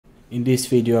In this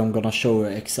video I'm gonna show you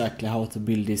exactly how to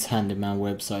build this Handyman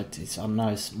website. It's a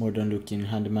nice modern looking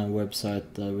Handyman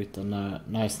website with a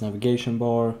nice navigation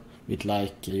bar, with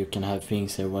you can have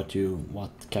things here what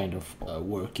kind of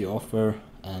work you offer,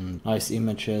 and nice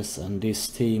images, and this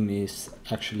theme is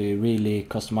actually really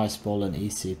customizable and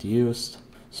easy to use,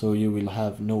 so you will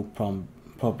have no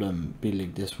problem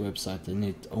building this website, and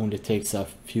it only takes a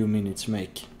few minutes to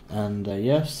make. And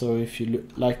yeah, so if you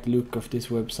like the look of this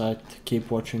website,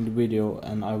 keep watching the video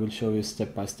and I will show you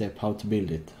step by step how to build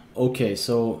it. Okay,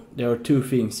 so there are two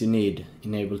things you need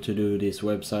in able to do this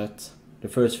website. The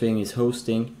first thing is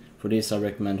hosting. For this I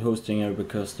recommend Hostinger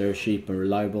because they're cheap and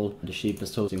reliable. The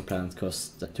cheapest hosting plan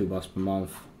costs $2 per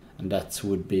month, and that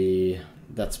will be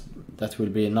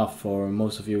enough for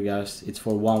most of you guys. It's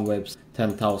for one website,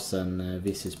 10,000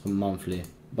 visits per monthly.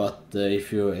 But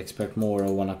if you expect more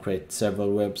or want to create several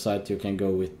websites, you can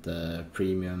go with the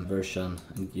premium version,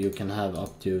 and you can have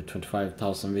up to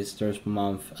 25,000 visitors per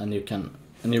month, and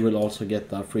you will also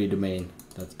get a free domain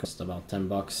that costs about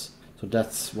 $10. So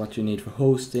that's what you need for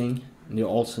hosting. And you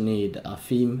also need a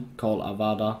theme called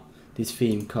Avada. This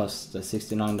theme costs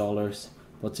 $69,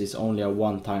 but it's only a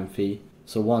one-time fee.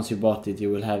 So once you bought it, you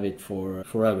will have it for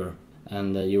forever,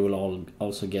 and you will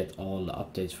also get all the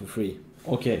updates for free.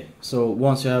 Okay, so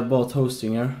once you have bought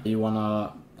Hostinger, you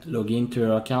wanna log into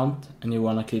your account and you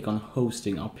wanna click on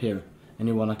hosting up here, and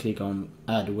you wanna click on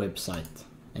add website,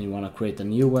 and you wanna create a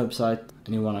new website,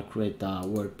 and you wanna create a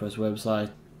WordPress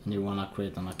website, and you wanna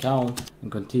create an account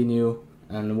and continue.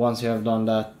 And once you have done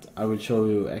that, I will show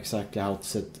you exactly how to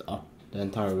set up the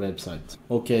entire website.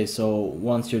 Okay, so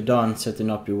once you're done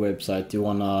setting up your website, you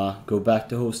wanna go back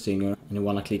to Hostinger and you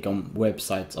wanna click on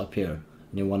websites up here,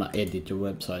 and you wanna edit your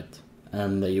website.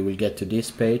 And you will get to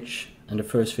this page, and the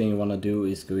first thing you want to do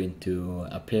is go into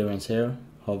appearance here,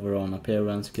 hover on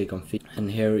appearance, click on theme,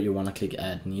 and here you want to click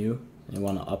add new, and you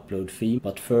want to upload theme.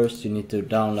 But first you need to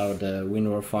download the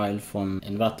WinRAR file from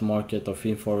Avada Market or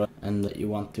ThemeForest, and you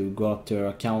want to go up to your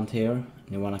account here,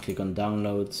 and you want to click on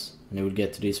downloads, and you will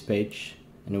get to this page,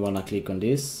 and you want to click on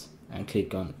this and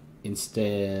click on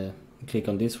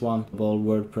this one, all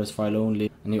WordPress file only,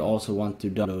 and you also want to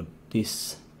download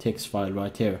this text file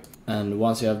right here. And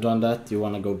once you have done that, you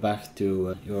want to go back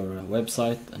to your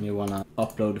website, and you want to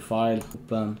upload the file,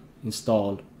 open,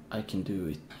 install. I can do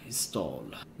it, install.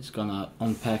 It's gonna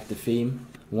unpack the theme.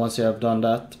 Once you have done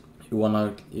that,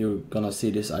 you're gonna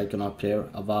see this icon up here,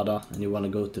 Avada, and you want to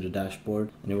go to the dashboard,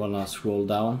 and you want to scroll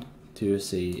down to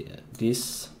see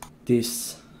this.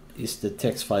 This is the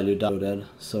text file you downloaded.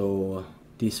 So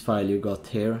this file you got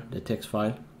here, the text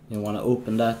file. You want to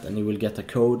open that, and you will get a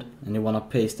code, and you want to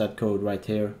paste that code right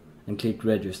here and click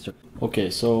register.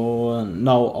 Okay, so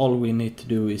now all we need to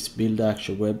do is build the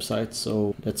actual website.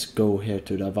 So let's go here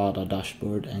to the Avada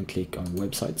dashboard and click on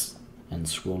websites and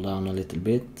scroll down a little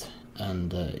bit,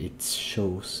 and it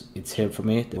shows it's here for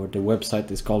me. The website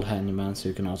is called Handyman, so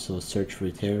you can also search for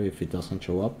it here if it doesn't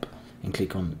show up, and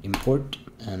click on import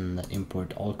and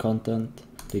import all content.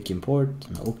 Click import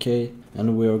and OK,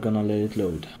 and we're gonna let it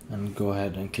load, and go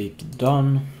ahead and click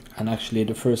done. And actually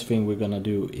the first thing we're gonna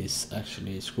do is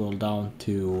actually scroll down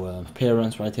to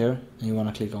appearance right here, and you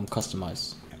wanna click on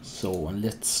customize. So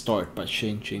let's start by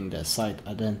changing the site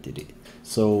identity.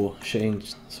 So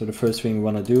the first thing you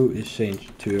wanna do is change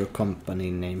to your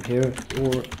company name here,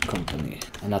 or company,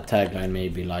 and a tagline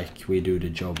maybe like we do the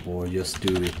job, or just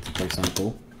do it, for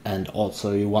example. And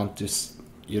also you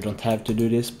don't have to do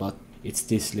this, but it's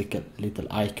this little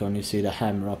icon. You see the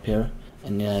hammer up here,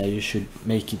 and you should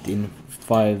make it in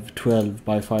 512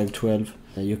 by 512.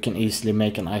 You can easily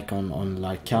make an icon on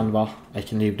like Canva. I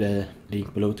can leave the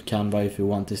link below to Canva if you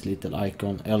want this little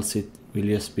icon, else it will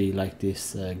just be like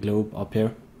this globe up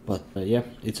here. But yeah,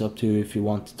 it's up to you if you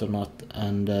want it or not.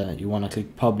 And you want to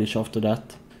click publish after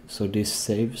that, so this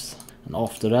saves. And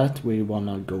after that we want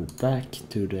to go back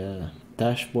to the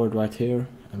dashboard right here,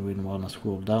 and we want to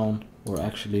scroll down, or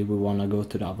actually we want to go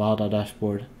to the Avada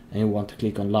dashboard, and you want to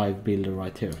click on live builder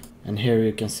right here. And here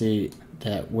you can see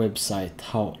the website,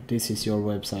 how this is your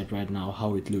website right now,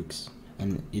 how it looks.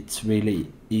 And it's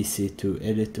really easy to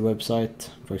edit the website.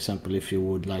 For example, if you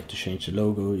would like to change the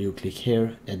logo, you click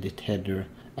here, edit header,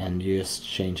 and you just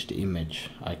change the image.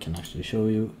 I can actually show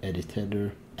you, edit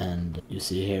header, and you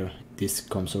see here this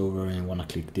comes over, and you want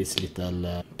to click this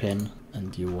little pen,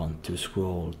 and you want to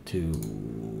scroll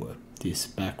to this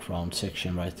background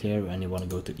section right here, and you want to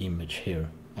go to image here.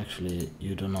 Actually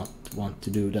you do not want to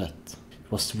do that,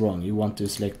 it was wrong. You want to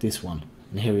select this one,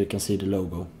 and here you can see the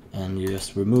logo, and you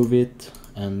just remove it,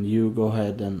 and you go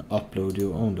ahead and upload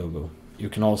your own logo. You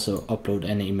can also upload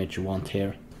any image you want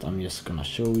here. I'm just gonna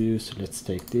show you, so let's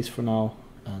take this for now,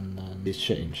 and and it's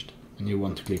changed, and you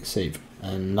want to click save.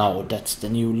 And now that's the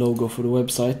new logo for the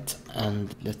website.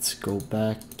 And let's go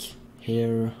back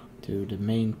here to the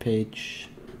main page.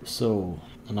 So,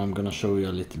 and I'm gonna show you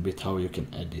a little bit how you can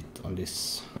edit on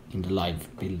this in the live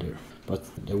builder. But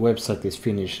the website is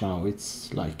finished now.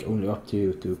 It's like only up to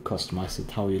you to customize it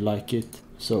how you like it.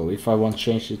 So if I want to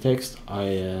change the text,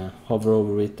 I hover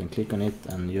over it and click on it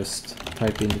and just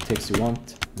type in the text you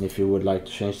want. And if you would like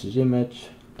to change the image,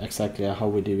 exactly how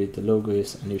we did with the logo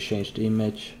is, and you change the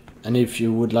image. And if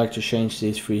you would like to change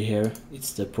these three here,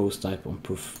 it's the post type on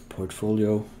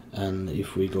portfolio. And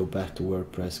if we go back to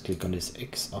WordPress, click on this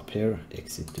X up here,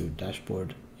 exit to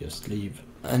dashboard, just leave.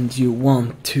 And you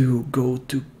want to go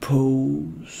to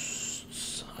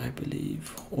posts, I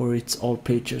believe, or it's all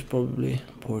pages probably.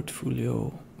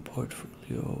 Portfolio.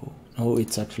 No,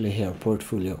 it's actually here,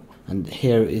 portfolio. And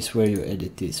here is where you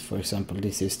edit this. For example,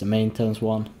 this is the maintenance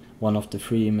one of the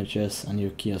three images, and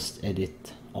you just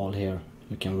edit all here.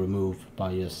 You can remove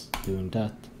by just doing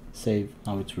that. Save,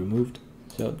 now it's removed.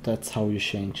 So that's how you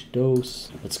change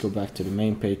those. Let's go back to the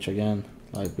main page again,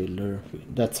 live builder.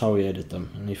 That's how you edit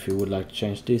them. And if you would like to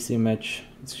change this image,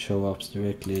 it shows up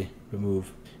directly,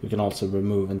 remove. You can also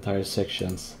remove entire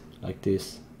sections like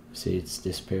this. See, it's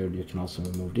disappeared. You can also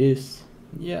remove this.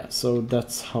 Yeah, so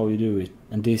that's how you do it.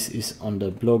 And this is on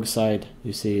the blog side.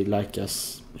 You see, like I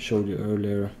showed you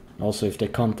earlier. Also, if they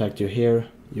contact you here,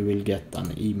 you will get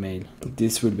an email.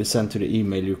 This will be sent to the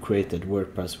email you created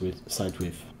WordPress site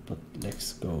with. But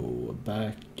let's go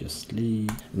back, just leave.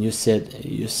 And you said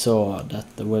you saw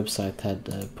that the website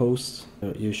had posts.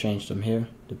 You changed them here.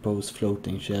 The post,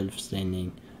 floating, shelf,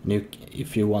 staining. And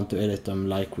if you want to edit them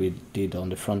like we did on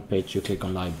the front page, you click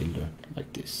on live builder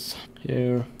like this.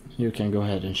 Here you can go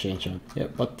ahead and change them. Yeah,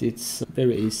 but it's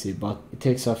very easy, but it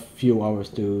takes a few hours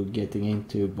to getting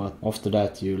into, but after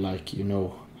that you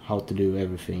know how to do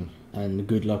everything. And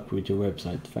good luck with your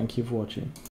website. Thank you for watching.